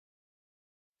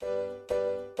Now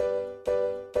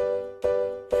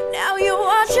you're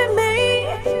watching me,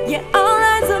 yeah, all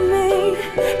eyes on me,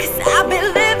 'cause I've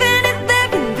been living and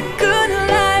living the good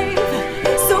life.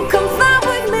 So come fly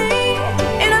with me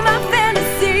into my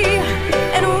fantasy,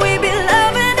 and we be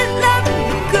loving and loving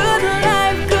the good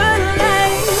life, good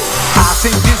life. I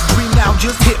think this dream now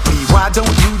just hit me. Why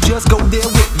don't you just go there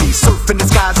with me? Surf in the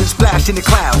skies and splash in the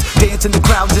clouds, dance in the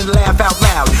crowds and laugh out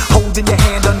loud. Holding your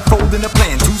hand, unfolding a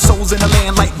plan. Two souls in a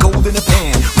land like gold in a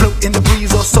pan. Float in the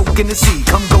breeze or soak in the sea.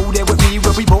 Come go there with me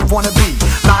where we both wanna be.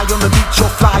 Lie on the beach or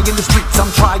fly in the streets.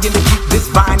 I'm trying to keep this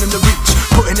vine in the reach.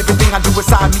 Putting everything I do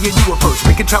aside, me and you are first.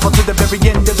 We can travel to the very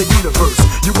end of the universe.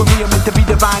 You and me are meant to be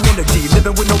divine energy,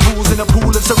 living with no rules in a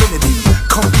pool of serenity.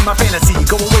 Come be my fantasy,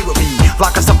 go away with me.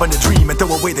 Lock us up in a dream and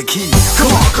throw away the key.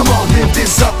 Come on, live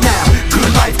this up now.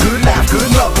 Good life, good laugh,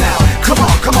 good love now.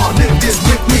 Come on, live this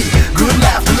with me. Good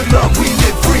laugh, good love, we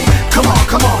live free. Come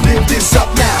on, live this up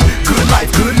now. Good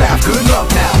life, good laugh, good love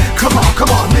now. Come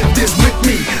on, live this with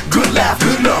me. Good laugh,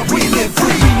 good love, we live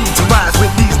free. We need to rise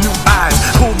with these new eyes.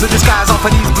 Pull the disguise off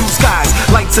of these blue skies.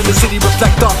 Lights in the city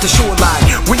reflect off the shoreline.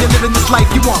 When you're living this life,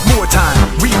 you want more time.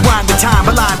 Rewind the time,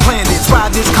 align planets.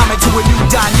 Ride this comet to a new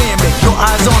dynamic. Your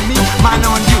eyes on me, mine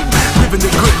on you. Living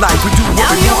the good life, we do what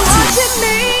now we you're want to. watching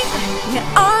me,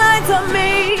 yeah, all eyes on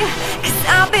me, 'cause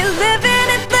I'll be living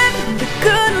and living the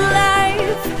good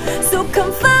life. So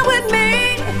come fly with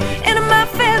me into my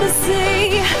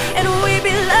fantasy, and we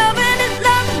be loving and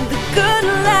loving the good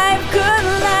life, good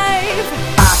life.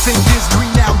 I think this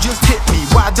dream now just hit me.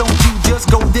 Why don't you just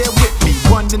go there with me?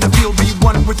 One in the field, be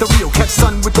one with the real. Catch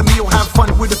sun with the meal, have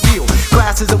fun with the feel.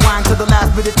 Glasses of wine till the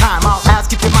last bit of time. I'll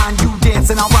ask if you mind, you dance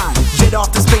and I'll rhyme. Jet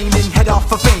off to Spain and head off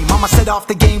for fame. I'ma set off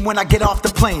the game when I get off the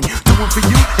plane. Doing for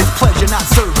you is pleasure, not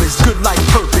service. Good life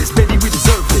purpose, baby, we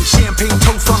deserve this. Champagne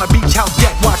toast on a beach house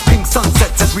deck. Watch pink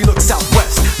sunsets as we look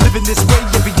southwest. Living this way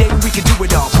every day, we can do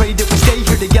it all. Pray that we stay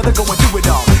here together, go and do it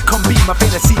all. Come be my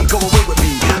fantasy, go away with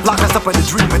me. Lock us up in a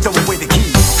dream and throw away the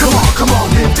key. Come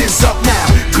on, live this up now.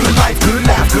 Good life, good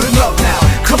laugh, good love now.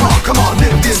 Come on,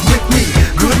 live this with me.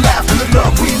 Good laugh, good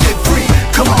love, we live free.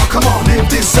 Come on, live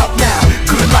this up now.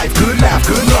 Good life, good laugh,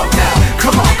 good love now.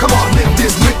 Come on, live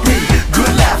this with me.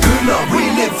 Good laugh, good love, we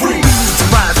live free. We need to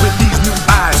rise with these new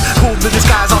eyes. Pull the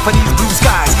disguise off of these blue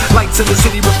skies. Lights in the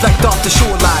city reflect off the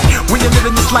shoreline. When you're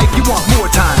living this life, you want more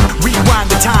time. Rewind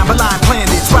the time, align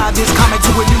planets. Ride this comet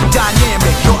to a new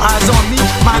dynamic. Your eyes on me,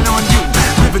 mine on you.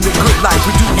 Living the good life,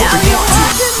 we do what Now we you're want to.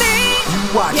 watching me, You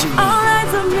watching yeah, me. all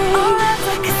eyes on me,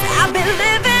 'cause I've been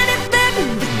living and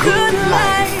living the good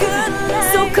life.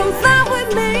 So come fly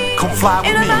with me Come fly with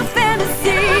into me. my